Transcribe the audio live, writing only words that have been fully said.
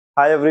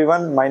Hi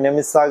everyone, my name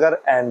is Sagar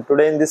and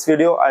today in this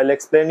video I'll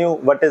explain you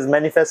what is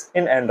manifest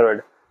in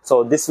Android.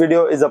 So this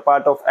video is a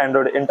part of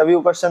Android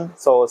interview question,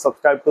 so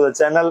subscribe to the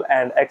channel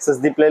and access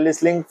the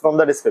playlist link from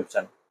the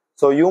description.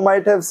 So you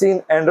might have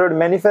seen Android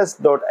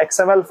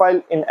manifest.xml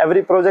file in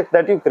every project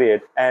that you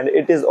create, and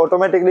it is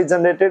automatically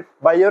generated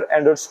by your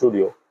Android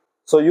Studio.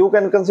 So you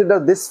can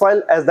consider this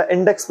file as the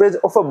index page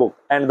of a book,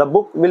 and the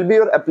book will be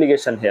your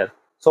application here.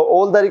 So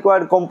all the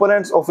required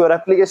components of your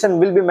application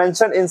will be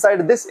mentioned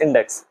inside this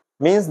index,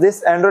 means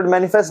this Android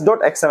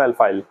manifest.xml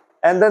file.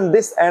 And then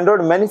this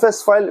Android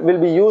manifest file will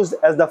be used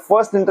as the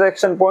first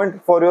interaction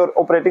point for your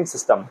operating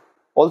system,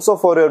 also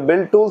for your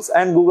build tools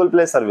and Google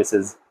Play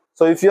services.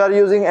 So if you are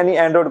using any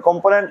Android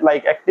component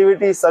like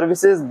activity,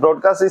 services,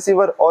 broadcast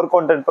receiver or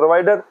content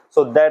provider,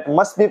 so that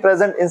must be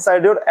present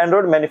inside your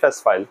Android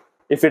manifest file.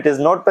 If it is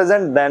not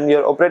present, then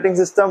your operating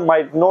system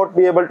might not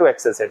be able to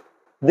access it.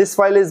 This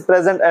file is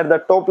present at the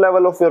top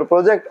level of your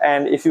project,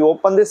 and if you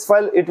open this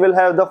file, it will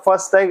have the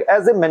first tag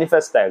as a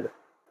manifest tag.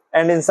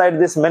 And inside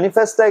this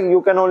manifest tag,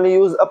 you can only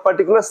use a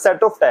particular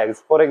set of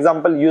tags. For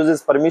example,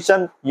 uses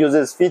permission,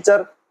 uses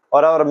feature,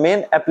 or our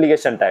main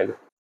application tag.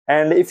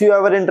 And if you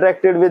ever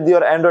interacted with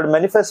your Android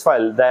manifest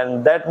file,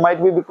 then that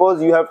might be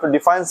because you have to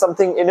define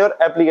something in your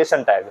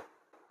application tag.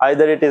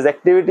 Either it is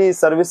activity,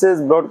 services,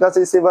 broadcast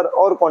receiver,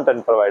 or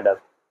content provider.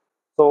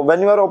 So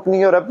when you are opening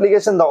your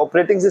application, the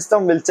operating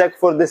system will check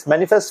for this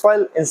manifest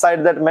file.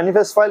 Inside that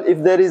manifest file,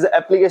 if there is an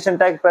application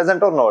tag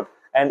present or not.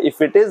 And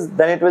if it is,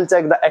 then it will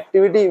check the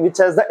activity which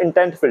has the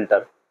intent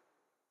filter.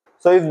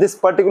 So if this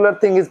particular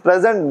thing is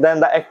present,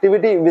 then the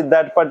activity with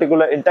that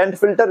particular intent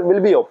filter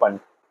will be opened.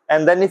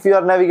 And then if you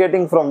are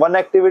navigating from one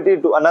activity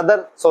to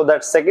another, so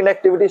that second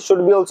activity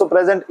should be also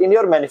present in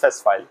your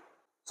manifest file.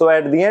 So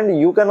at the end,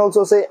 you can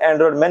also say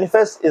Android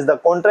manifest is the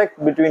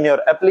contract between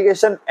your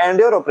application and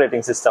your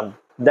operating system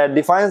that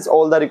defines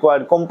all the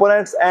required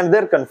components and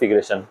their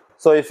configuration.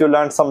 So if you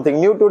learned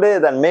something new today,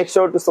 then make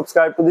sure to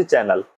subscribe to the channel.